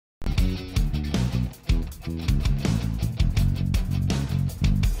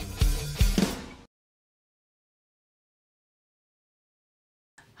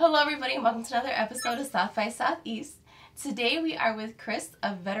Hello everybody and welcome to another episode of South by Southeast. Today we are with Chris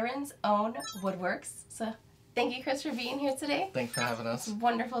of Veterans Own Woodworks. So thank you, Chris, for being here today. Thanks for having us. It's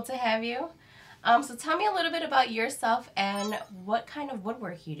wonderful to have you. So tell me a little bit about yourself and what kind of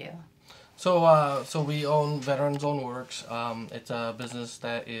woodwork you do. So we own Veterans Own Woodworks. It's a business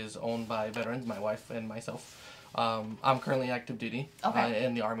that is owned by veterans, my wife and myself. I'm currently active duty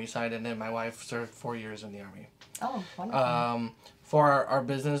in the Army side, and then my wife served 4 years in the Army. Oh, wonderful. For our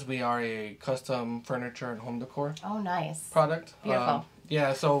business, we are a custom furniture and home decor product. Beautiful.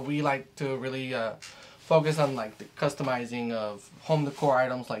 Yeah, so we like to really focus on like the customizing of home decor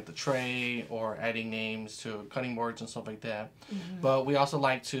items like the tray or adding names to cutting boards and stuff like that. Mm-hmm. But we also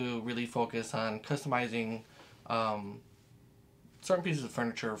like to really focus on customizing certain pieces of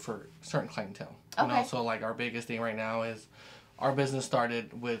furniture for certain clientele. You know, so like our biggest thing right now is our business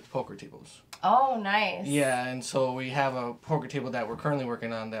started with poker tables. Oh, nice. Yeah, and so we have a poker table that we're currently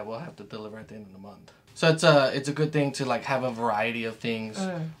working on that we'll have to deliver at the end of the month. So it's a good thing to like have a variety of things.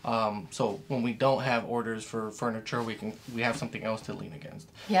 So when we don't have orders for furniture, we have something else to lean against.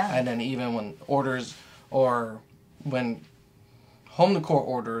 Yeah. And then even when orders or when home decor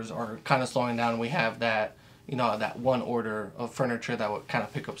orders are kind of slowing down, we have that, you know, that one order of furniture that would kind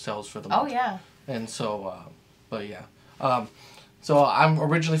of pick up sales for the month. Oh yeah. And so, but yeah. So I'm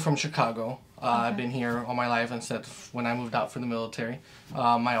originally from Chicago. I've been here all my life instead of when I moved out for the military.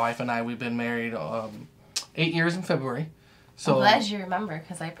 My wife and I, we've been married 8 years in February. So I'm glad you remember,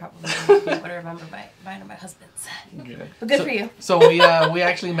 because I probably wouldn't be able to remember mine or my husband's. Good. But good for you. So we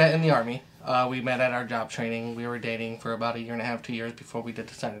actually met in the Army. We met at our job training. We were dating for about 1.5 years, 2 years before we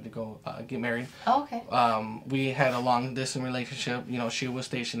decided to go get married. Oh, okay. We had a long distance relationship. You know, she was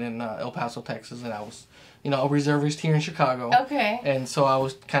stationed in El Paso, Texas, and I was, you know, a reservist here in Chicago. Okay. And so I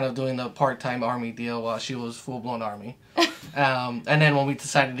was kind of doing the part-time Army deal while she was full-blown Army. And then when we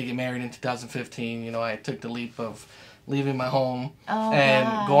decided to get married in 2015, you know, I took the leap of leaving my home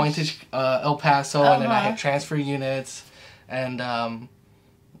and going to El Paso, and then I had transfer units, and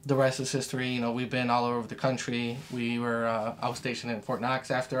the rest is history. You know, we've been all over the country. I was stationed in Fort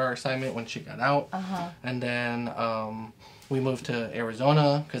Knox after our assignment when she got out, and then we moved to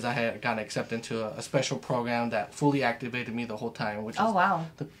Arizona because I had gotten accepted into a special program that fully activated me the whole time, which is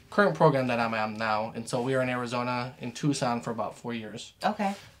the current program that I'm at now. And so we were in Arizona, in Tucson, for about 4 years.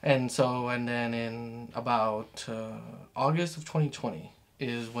 Okay. And then in about August of 2020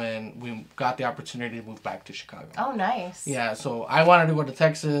 is when we got the opportunity to move back to Chicago. Oh, nice. Yeah, so I wanted to go to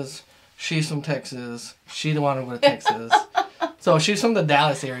Texas. She's from Texas. She didn't want to go to Texas. So she's from the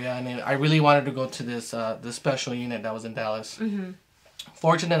Dallas area, and I really wanted to go to this special unit that was in Dallas. Mm-hmm.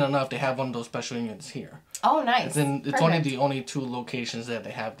 Fortunate enough, they have one of those special units here. Oh, nice. It's only the only 2 locations that they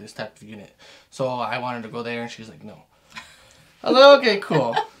have this type of unit. So I wanted to go there, and she's like, no. I was like, okay,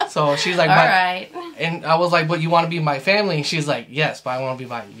 cool. So she's like, all right. And I was like, but you want to be my family? And she's like, yes, but I want to be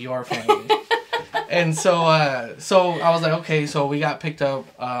by your family. And so I was like, okay. So we got picked up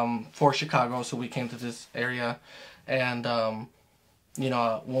for Chicago, so we came to this area. And, you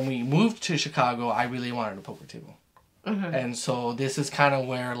know, when we moved to Chicago, I really wanted a poker table. Mm-hmm. And so this is kind of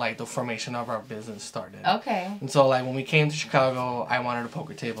where, like, the formation of our business started. Okay. And so, like, when we came to Chicago, I wanted a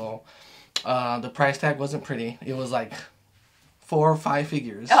poker table. The price tag wasn't pretty. It was, like, 4 or 5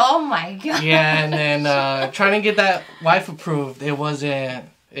 figures. Oh, my God. Yeah, and then trying to get that wife approved, it wasn't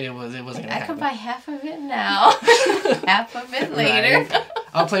gonna I could buy half of it now. Half of it later. Right.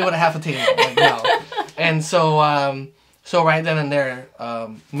 I'll play with a half a table. Like, no. And so right then and there,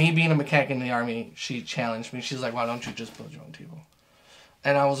 me being a mechanic in the Army, she challenged me. She's like, why don't you just build your own table?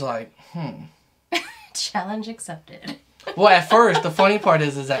 And I was like, Challenge accepted. Well, at first, the funny part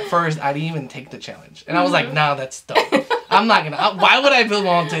is at first, I didn't even take the challenge. And I was like, nah, that's dumb. I'm not gonna, why would I build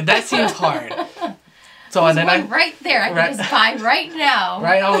my own table? That seems hard. So and then right there, I can just buy right now.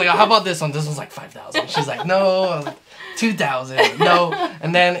 Right? I was like, how about this one? This one's like 5,000. She's like, no, 2,000. No.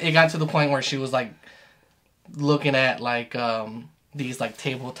 And then it got to the point where she was like looking at like these like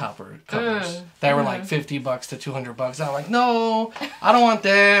table topper covers that were like $50 to $200. I'm like, no, I don't want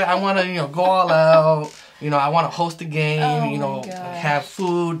that. I want to, you know, go all out. You know, I want to host a game. You know, have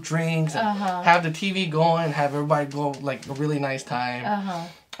food, drinks, and have the TV going, have everybody go like a really nice time.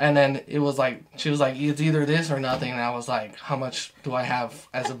 And then it was like, she was like, it's either this or nothing. And I was like, how much do I have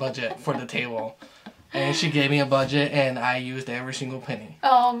as a budget for the table? And she gave me a budget, and I used every single penny.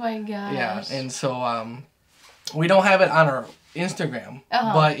 Oh my gosh. Yeah, and so we don't have it on our Instagram,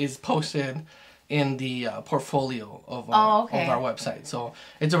 but it's posted in the portfolio of our website. So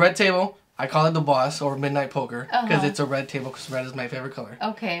it's a red table. I call it the Boss or Midnight Poker because it's a red table because red is my favorite color.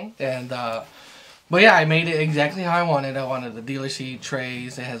 Okay. And But yeah, I made it exactly how I wanted. I wanted the dealer seat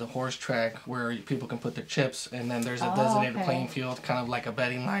trays. It has a horse track where people can put their chips, and then there's a designated playing field, kind of like a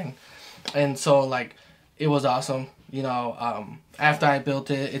betting line. And so, like, it was awesome. You know, after I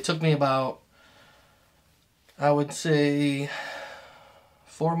built it, it took me about, I would say,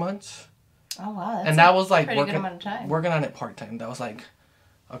 4 months. Oh, wow. That's and that was like pretty good amount of time. Working on it part-time. That was like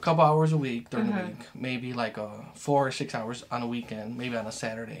a couple hours a week during the week. Maybe like 4 or 6 hours on a weekend, maybe on a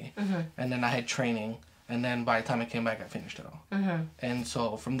Saturday. And then I had training. And then by the time I came back, I finished it all. And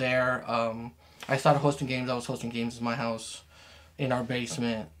so from there, I started hosting games. I was hosting games in my house, in our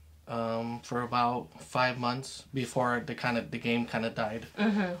basement, for about 5 months before the game kind of died.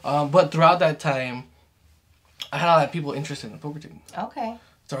 But throughout that time, I had a lot of people interested in the poker table. Okay.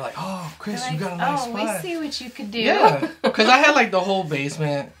 So they're like, "Oh, Chris, you got a nice spot." Oh, we see what you could do. Yeah, because I had like the whole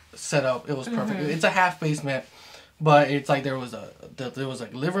basement set up. It was perfect. It's a half basement, but it's like there was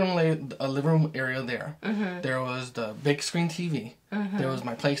like a living room area there. There was the big screen TV. There was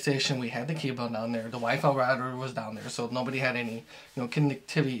my PlayStation. We had the cable down there. The Wi-Fi router was down there, so nobody had any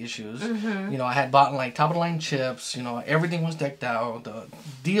connectivity issues. You know, I had bought like top of the line chips. You know, everything was decked out. The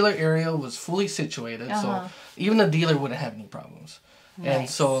dealer area was fully situated, so even the dealer wouldn't have any problems. Nice. And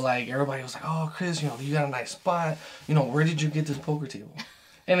so, like, everybody was like, "Oh, Chris, you know, you got a nice spot. You know, where did you get this poker table?"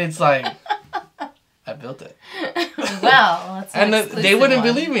 And it's like, I built it. Wow. And they wouldn't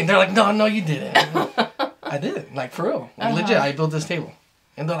believe me. They're like, "No, you didn't." I did. Like, for real. Like, legit, I built this table.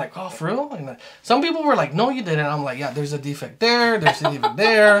 And they're like, "Oh, for real?" And some people were like, "No, you didn't." I'm like, "Yeah, there's a defect there. There's a defect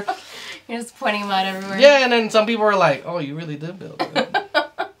there." You're just pointing them out everywhere. Yeah, and then some people were like, "Oh, you really did build it."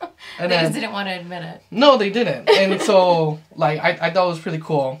 And they just didn't want to admit it. No, they didn't. And so, like, I thought it was pretty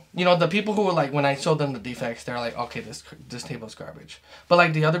cool. You know, the people who were like, when I showed them the defects, they're like, "Okay, this table's garbage." But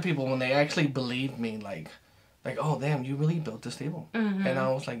like the other people, when they actually believed me, like, "Oh, damn, you really built this table?" And I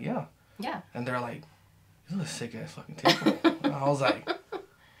was like, "Yeah." Yeah. And they're like, "This is a sick ass fucking table." And I was like,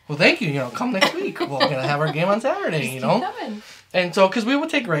 "Well, thank you. You know, come next week. We're gonna have our game on Saturday. Just you know." Keep coming. And so, because we would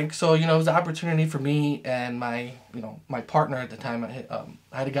take rank, so, you know, it was an opportunity for me and my partner at the time.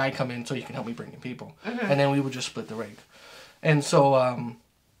 I had a guy come in so he can help me bring in people. And then we would just split the rank. And so,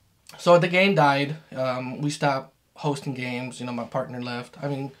 so the game died. We stopped hosting games. You know, my partner left. I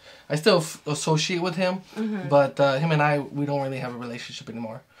mean, I still associate with him, but him and I, we don't really have a relationship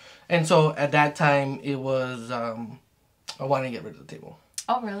anymore. And so, at that time, it was, I wanted to get rid of the table.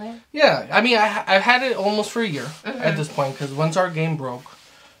 Oh, really? Yeah. I mean, I've had it almost for a year at this point, because once our game broke,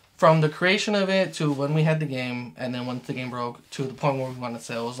 from the creation of it to when we had the game, and then once the game broke to the point where we wanted to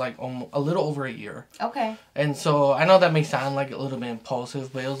sell, it was like a little over a year. Okay. And so I know that may sound like a little bit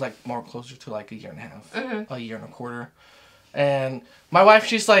impulsive, but it was like more closer to like a year and a half, a year and a quarter. And my wife,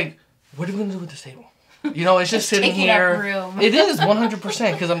 she's like, "What are we going to do with this table?" You know, it's just sitting here. Up room. It is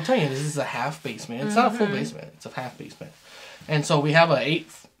 100%, because I'm telling you, this is a half basement. It's not a full basement. It's a half basement. And so we have a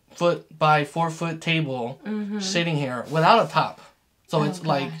 8-foot by 4-foot table sitting here without a top. So it's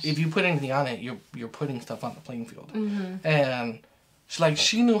like, if you put anything on it, you're putting stuff on the playing field. And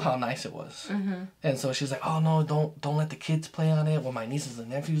she knew how nice it was. And so she's like, "Oh no, don't let the kids play on it." Well, my nieces and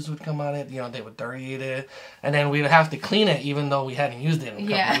nephews would come on it. You know, they would dirty it, and then we'd have to clean it, even though we hadn't used it in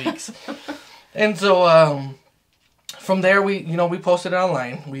a couple of weeks. And so from there, we posted it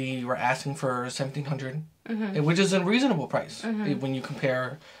online. We were asking for $1,700. Which is a reasonable price when you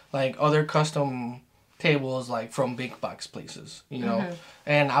compare like other custom tables like from big box places, you know.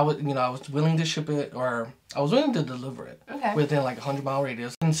 And I was willing to ship it, or I was willing to deliver it within like a 100-mile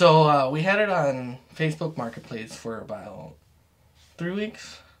radius. And so we had it on Facebook Marketplace for about 3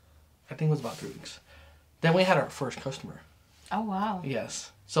 weeks. I think it was about 3 weeks. Then we had our first customer. Oh, wow.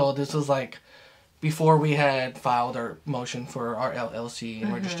 Yes. So this was like before we had filed our motion for our LLC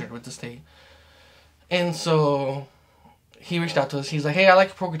and registered with the state. And so he reached out to us. He's like, "Hey, I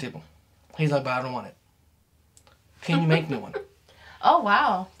like a poker table." He's like, "But I don't want it. Can you make me one?" Oh,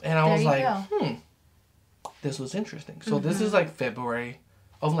 wow. And I was like, this was interesting. So this is like February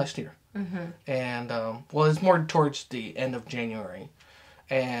of last year. And, well, it's more towards the end of January.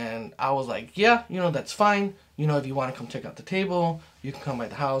 And I was like, "Yeah, you know, that's fine. You know, if you want to come check out the table, you can come by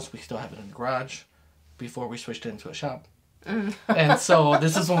the house. We still have it in the garage before we switched it into a shop." And so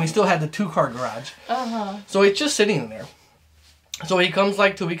this is when we still had the 2-car garage. So it's just sitting in there. So he comes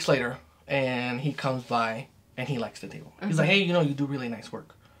like 2 weeks later, and he comes by, and he likes the table. He's like, "Hey, you know, you do really nice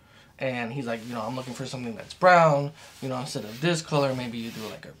work." And he's like, "You know, I'm looking for something that's brown. You know, instead of this color, maybe you do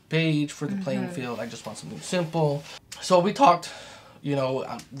like a beige for the playing field. I just want something simple." So we talked. You know,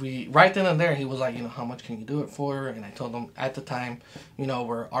 right then and there, he was like, "You know, how much can you do it for?" And I told him at the time, you know,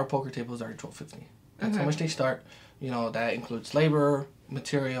 our poker tables are $1,250. That's how much they start. You know, that includes labor,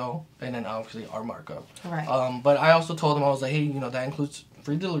 material, and then obviously our markup. Right. But I also told him, I was like, hey, that includes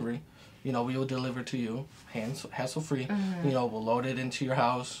free delivery. We will deliver to you, hassle-free. We'll load it into your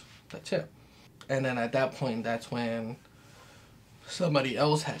house. That's it. And then at that point, that's when somebody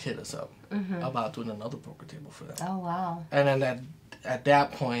else had hit us up about doing another poker table for them. Oh, wow. And then at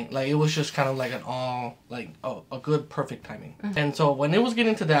that point, like, it was just kind of like a good, perfect timing. And so when it was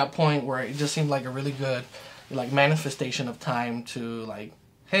getting to that point where it just seemed like a really good, like, manifestation of time to, like,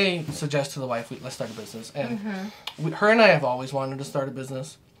 hey, suggest to the wife, let's start a business. And her and I have always wanted to start a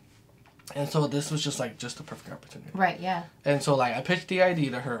business. And so this was just a perfect opportunity. Right, yeah. And so, like, I pitched the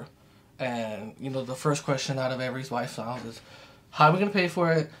idea to her. And, the first question out of every wife's mouth is, how are we going to pay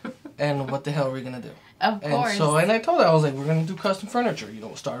for it? And what the hell are we going to do? Of course. And I told her, I was like, we're going to do custom furniture.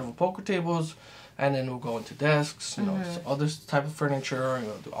 We'll start with poker tables. And then we'll go into desks, other type of furniture,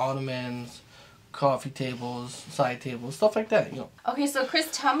 do ottomans, coffee tables, side tables, stuff like that, Okay, so Chris,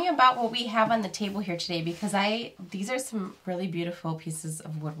 tell me about what we have on the table here today, because these are some really beautiful pieces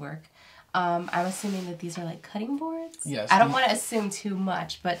of woodwork. I'm assuming that these are like cutting boards? Yes. I don't want to assume too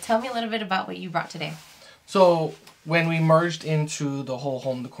much, but tell me a little bit about what you brought today. So when we merged into the whole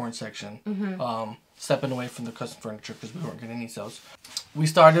home decor section, stepping away from the custom furniture because we weren't getting any sales, we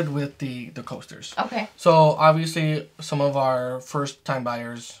started with the coasters. Okay. So obviously some of our first time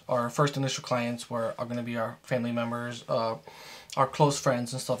buyers, our first initial clients are going to be our family members, our close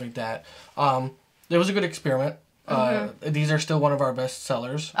friends and stuff like that. It was a good experiment. These are still one of our best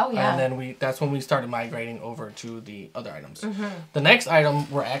sellers. Oh, yeah. And then that's when we started migrating over to the other items. The next item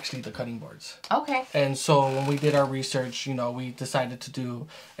were actually the cutting boards. Okay. And so when we did our research, we decided to do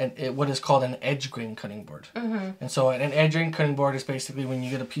what is called an edge grain cutting board. And so an edge grain cutting board is basically when you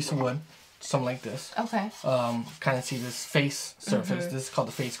get a piece of wood, something like this. Okay. Kind of see this face surface. This is called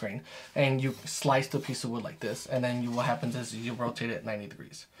the face grain. And you slice the piece of wood like this. And then what happens is you rotate it 90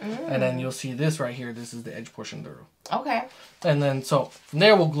 degrees. And then you'll see this right here. This is the edge portion of the room. Okay. And then so from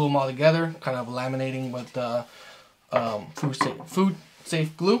there we'll glue them all together, kind of laminating with food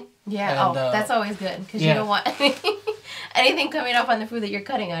safe glue. Yeah. And, that's always good because you don't want anything coming off on the food that you're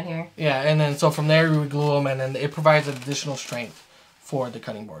cutting on here. Yeah. And then so from there we would glue them, and then it provides additional strength for the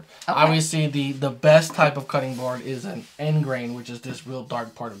cutting board. Okay. Obviously, the best type of cutting board is an end grain, which is this real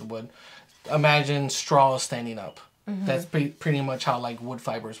dark part of the wood. Imagine straw standing up. That's pretty much how like wood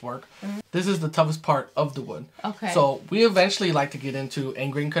fibers work. This is the toughest part of the wood. Okay. So we eventually like to get into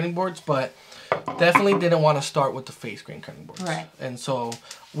end grain cutting boards, but definitely didn't want to start with the face grain cutting boards. Right. And so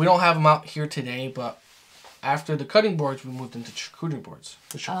we don't have them out here today, but after the cutting boards, we moved into charcuterie boards.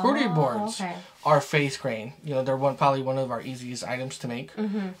 The charcuterie boards are face grain. They're probably one of our easiest items to make,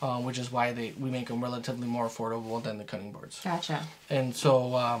 which is why we make them relatively more affordable than the cutting boards. Gotcha. And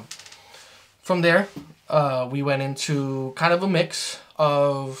so from there, we went into kind of a mix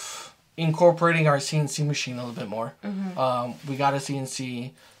of incorporating our CNC machine a little bit more. We got a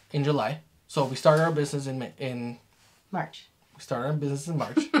CNC in July. So we started our business in March. We started our business in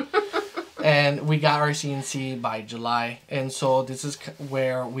March. And we got our CNC by July. And so this is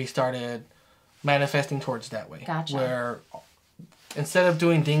where we started manifesting towards that way. Gotcha. Where instead of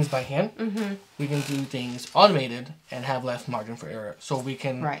doing things by hand, we can do things automated and have less margin for error. So we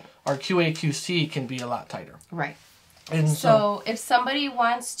can, our QA/QC can be a lot tighter. Right. And so if somebody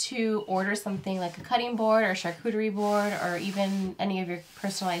wants to order something like a cutting board or charcuterie board or even any of your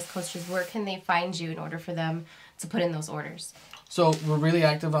personalized coasters, where can they find you in order for them to put in those orders? So we're really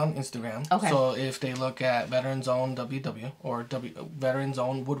active on Instagram. Okay. So if they look at Veterans Own WW or Veterans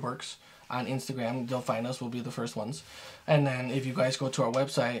Own Woodworks on Instagram, they'll find us. We'll be the first ones. And then if you guys go to our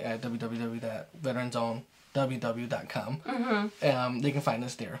website at www.veteransownww.com, they can find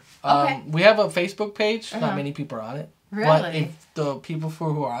us there. Okay. We have a Facebook page. Not many people are on it. Really? But if the people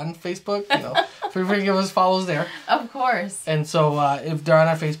who are on Facebook, feel free to give us follows there. Of course. And so if they're on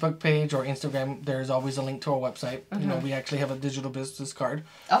our Facebook page or Instagram, there's always a link to our website. We actually have a digital business card.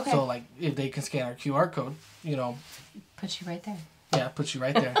 Okay. So like if they can scan our QR code, Puts you right there. Yeah, puts you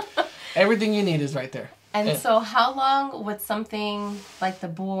right there. Everything you need is right there. And so how long would something like the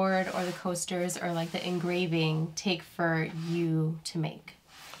board or the coasters or like the engraving take for you to make?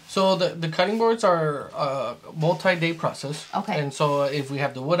 So the cutting boards are a multi-day process. Okay. And so if we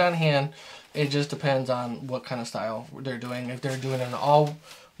have the wood on hand, it just depends on what kind of style they're doing. If they're doing an all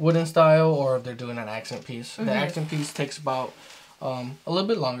wooden style or if they're doing an accent piece. The accent piece takes about a little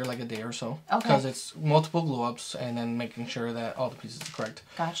bit longer, like a day or so. Okay. Because it's multiple glue ups and then making sure that all the pieces are correct.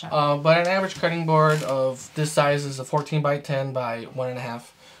 Gotcha. But an average cutting board of this size is a 14 by 10 by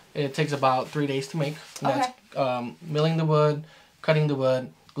 1.5. It takes about 3 days to make. Okay. That's milling the wood, cutting the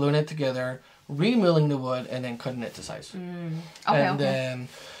wood, gluing it together, remilling the wood, and then cutting it to size. Okay, then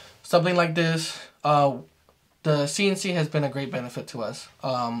something like this, the CNC has been a great benefit to us.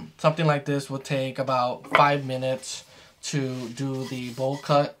 Something like this would take about 5 minutes to do the bowl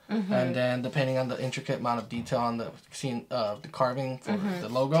cut, and then depending on the intricate amount of detail on the carving for the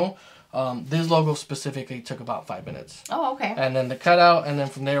logo, this logo specifically took about 5 minutes. Oh, okay. And then the cutout, and then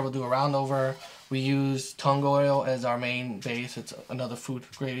from there we'll do a round over. We use tung oil as our main base. It's another food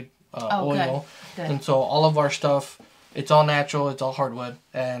grade oil. Good. And so all of our stuff, it's all natural, it's all hardwood,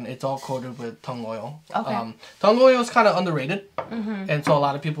 and it's all coated with tung oil. Okay. Tung oil is kind of underrated, and so a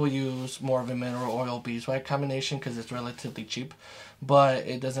lot of people use more of a mineral oil beeswax combination because it's relatively cheap, but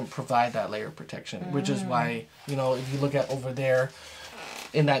it doesn't provide that layer of protection, which is why, you know, if you look at over there,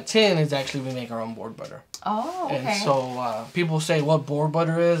 in that tin is actually we make our own board butter. Oh, okay. And so people say what board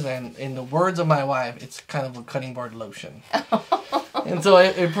butter is, and in the words of my wife, it's kind of a cutting board lotion. And so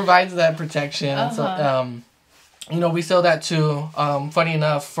it provides that protection. And so, you know, we sell that too. Funny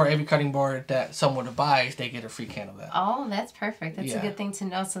enough, for every cutting board that someone buys, they get a free can of that. Oh, that's perfect. That's a good thing to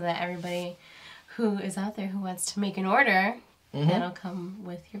know, so that everybody who is out there who wants to make an order, that'll come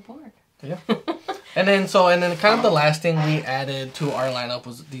with your board. Yeah. And then kind of the last thing we added to our lineup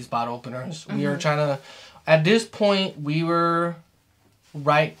was these bottle openers. We are trying to, at this point, we were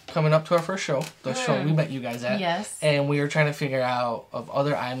coming up to our first show, the show we met you guys at. Yes. And we were trying to figure out of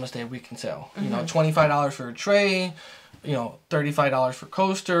other items that we can sell. You know, $25 for a tray, you know, $35 for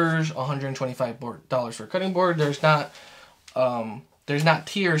coasters, $125 for a cutting board. There's not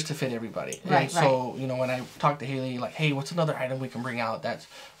tiers to fit everybody. Right, and so, you know, when I talked to Haylie, like, hey, what's another item we can bring out that's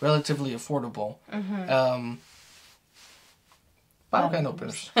relatively affordable? Bottle can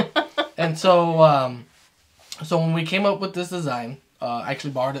openers. And so, so when we came up with this design, I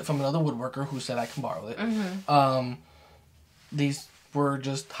actually borrowed it from another woodworker who said I can borrow it. These were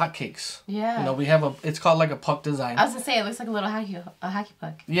just hotcakes. Yeah. You know, we have it's called like a puck design. I was gonna say, it looks like a little hockey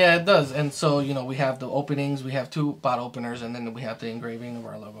puck. Yeah, it does. And so, you know, we have the openings, we have 2 bottle openers, and then we have the engraving of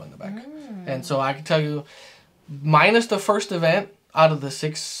our logo in the back. And so I can tell you, minus the first event, out of the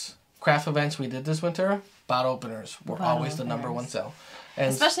 6 craft events we did this winter, bottle openers were always the #1 sell. And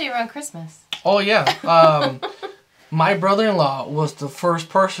especially around Christmas. Oh, yeah. My brother-in-law was the first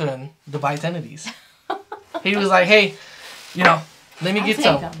person to buy 10 of these. He was like, hey, you know, let me get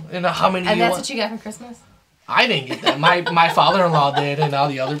some. You know, how many and you that's want? what you got for Christmas? I didn't get that. My father-in-law did, and all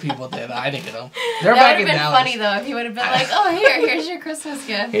the other people did. I didn't get them. They're that back in Dallas. That would have been funny, though, if he would have been like, oh, here's your Christmas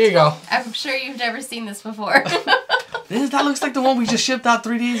gift. Here you go. I'm sure you've never seen this before. That looks like the one we just shipped out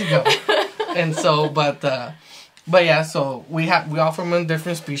 3 days ago. And so, but yeah, so we offer them in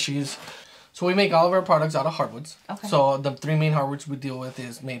different species. So we make all of our products out of hardwoods. Okay. So the 3 main hardwoods we deal with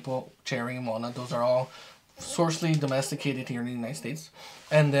is maple, cherry, and walnut. Those are all sourcely domesticated here in the United States.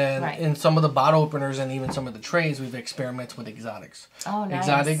 And then in some of the bottle openers and even some of the trays, we've experimented with exotics. Oh, nice.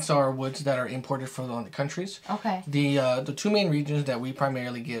 Exotics are woods that are imported from other countries. Okay. The 2 main regions that we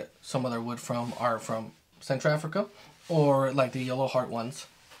primarily get some of their wood from are from Central Africa, or like the yellow heart ones.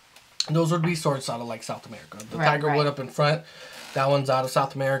 And those would be sourced out of like South America. The tiger wood up in front, that one's out of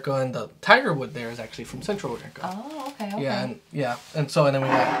South America, and the tiger wood there is actually from Central America. Oh, okay. Yeah, and then we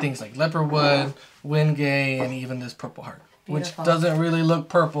got things like leopard wood, wingay, and even this purple heart. Beautiful. Which doesn't really look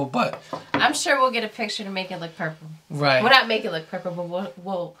purple, but I'm sure we'll get a picture to make it look purple. Right. We'll not make it look purple, but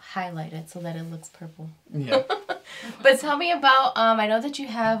we'll highlight it so that it looks purple. Yeah. But tell me about, I know that you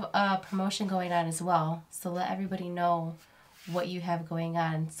have a promotion going on as well, so let everybody know what you have going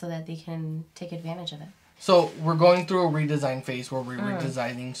on so that they can take advantage of it. So we're going through a redesign phase where we're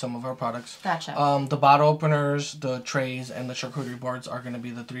redesigning some of our products. Gotcha. The bottle openers, the trays, and the charcuterie boards are going to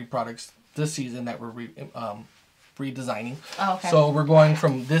be the 3 products this season that we're redesigning. Oh, okay. So we're going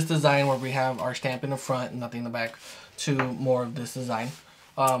from this design where we have our stamp in the front and nothing in the back to more of this design.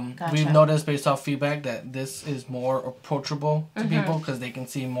 Gotcha. We've noticed based off feedback that this is more approachable to people because they can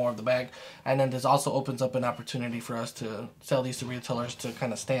see more of the bag. And then this also opens up an opportunity for us to sell these to retailers to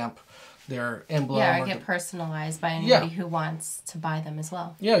kind of stamp their emblem. Yeah, or get personalized by anybody who wants to buy them as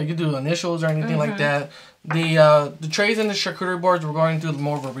well. Yeah, you can do initials or anything like that. The trays and the charcuterie boards, we're going through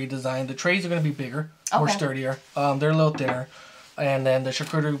more of a redesign. The trays are going to be bigger, more sturdier. They're a little thinner. And then the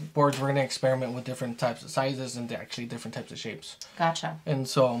charcuterie boards, we're going to experiment with different types of sizes and actually different types of shapes. Gotcha. And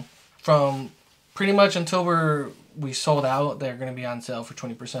so from pretty much until we sold out, they're going to be on sale for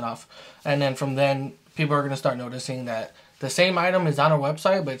 20% off. And then from then, people are going to start noticing that the same item is on our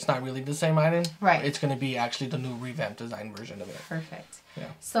website, but it's not really the same item. Right. It's going to be actually the new revamped design version of it. Perfect. Yeah.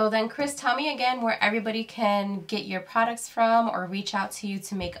 So then, Chris, tell me again where everybody can get your products from or reach out to you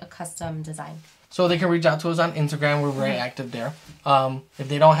to make a custom design. So they can reach out to us on Instagram. We're very active there. If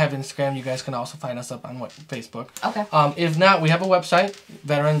they don't have Instagram, you guys can also find us up on Facebook. Okay. If not, we have a website,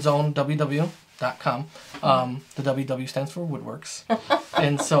 veteransownww.com. The WW stands for Woodworks.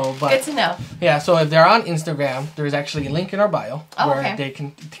 And so, but good to know. Yeah, so if they're on Instagram, there's actually a link in our bio where they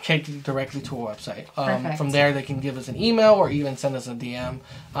can take you directly to our website. From there, they can give us an email or even send us a DM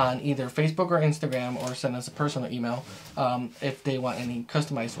on either Facebook or Instagram, or send us a personal email if they want any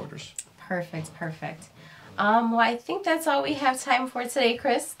customized orders. Perfect, perfect. Well, I think that's all we have time for today,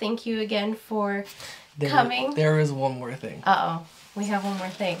 Chris. Thank you again for coming. There is one more thing. Uh-oh. We have one more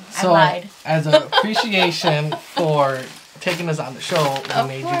thing. So, I lied. As an appreciation for taking us on the show, we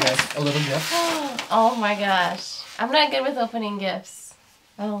made you guys a little gift. Oh my gosh. I'm not good with opening gifts.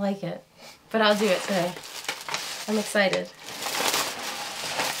 I don't like it. But I'll do it today. I'm excited.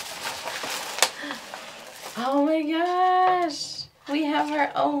 Oh my gosh. We have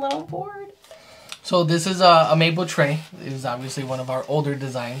our own little board. So this is a maple tray. It is obviously one of our older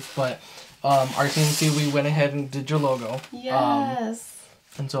designs, but our team, we went ahead and did your logo. Yes.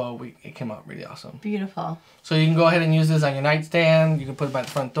 And so it came out really awesome. Beautiful. So you can go ahead and use this on your nightstand. You can put it by the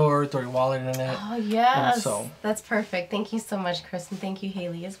front door, throw your wallet in it. Oh, yes. So that's perfect. Thank you so much, Chris. And thank you,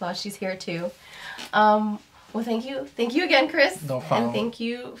 Haylie, as well. She's here, too. Well, thank you. Thank you again, Chris. No problem. And thank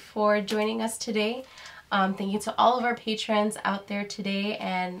you for joining us today. Thank you to all of our patrons out there today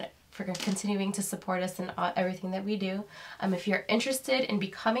and for continuing to support us in everything that we do. If you're interested in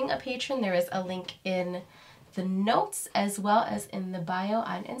becoming a patron, there is a link in the notes as well as in the bio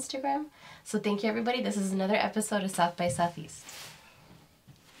on Instagram. So thank you, everybody. This is another episode of South by Southeast.